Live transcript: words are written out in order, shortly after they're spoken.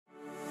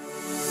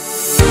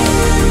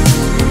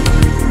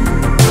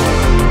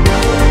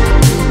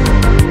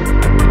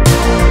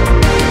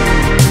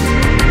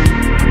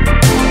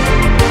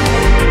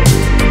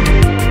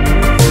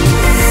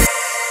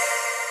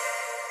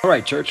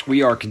right, church,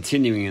 we are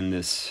continuing in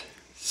this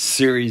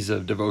series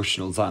of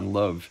devotionals on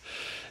love.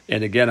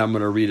 And again, I'm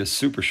going to read a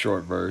super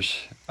short verse.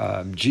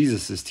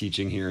 Jesus is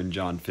teaching here in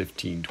John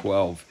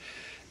 15:12.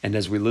 And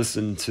as we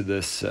listen to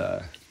this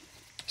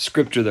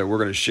scripture that we're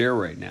going to share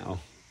right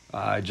now,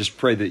 I just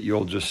pray that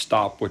you'll just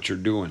stop what you're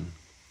doing.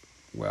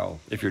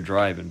 Well, if you're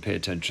driving, pay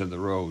attention to the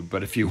road.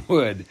 But if you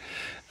would,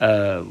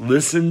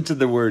 listen to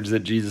the words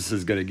that Jesus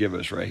is going to give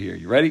us right here.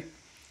 You ready?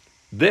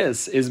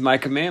 This is my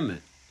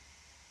commandment.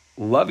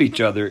 Love each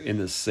other in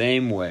the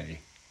same way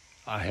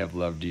I have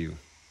loved you.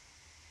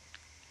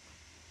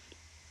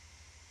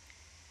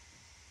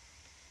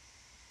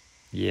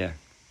 Yeah.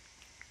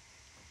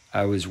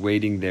 I was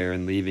waiting there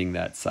and leaving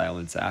that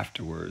silence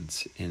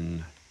afterwards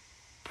in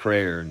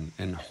prayer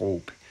and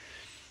hope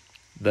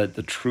that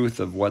the truth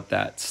of what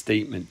that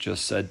statement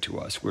just said to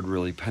us would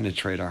really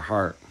penetrate our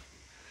heart.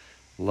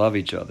 Love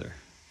each other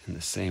in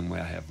the same way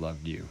I have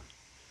loved you.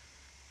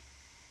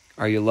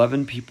 Are you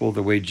loving people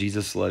the way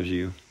Jesus loves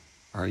you?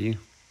 Are you?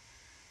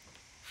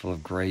 Full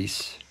of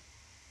grace,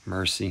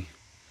 mercy,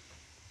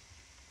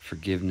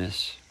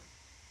 forgiveness,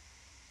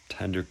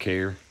 tender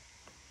care.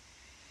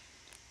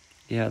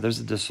 Yeah, there's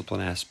a discipline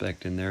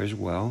aspect in there as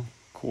well,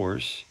 of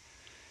course.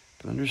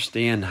 But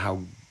understand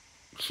how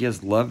He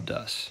has loved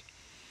us.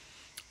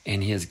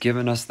 And He has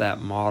given us that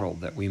model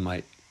that we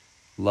might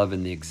love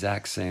in the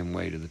exact same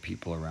way to the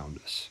people around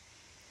us.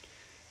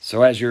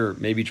 So as you're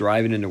maybe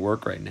driving into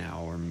work right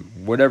now, or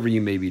whatever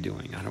you may be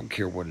doing, I don't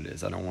care what it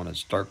is. I don't want to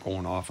start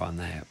going off on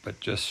that,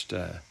 but just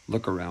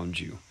look around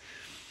you.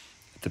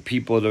 The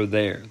people that are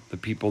there, the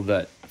people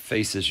that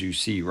faces you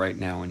see right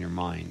now in your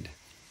mind.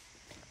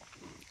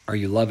 Are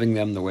you loving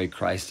them the way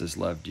Christ has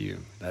loved you?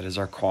 That is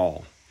our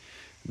call.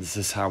 This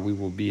is how we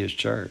will be His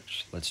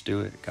church. Let's do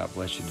it. God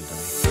bless you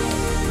today.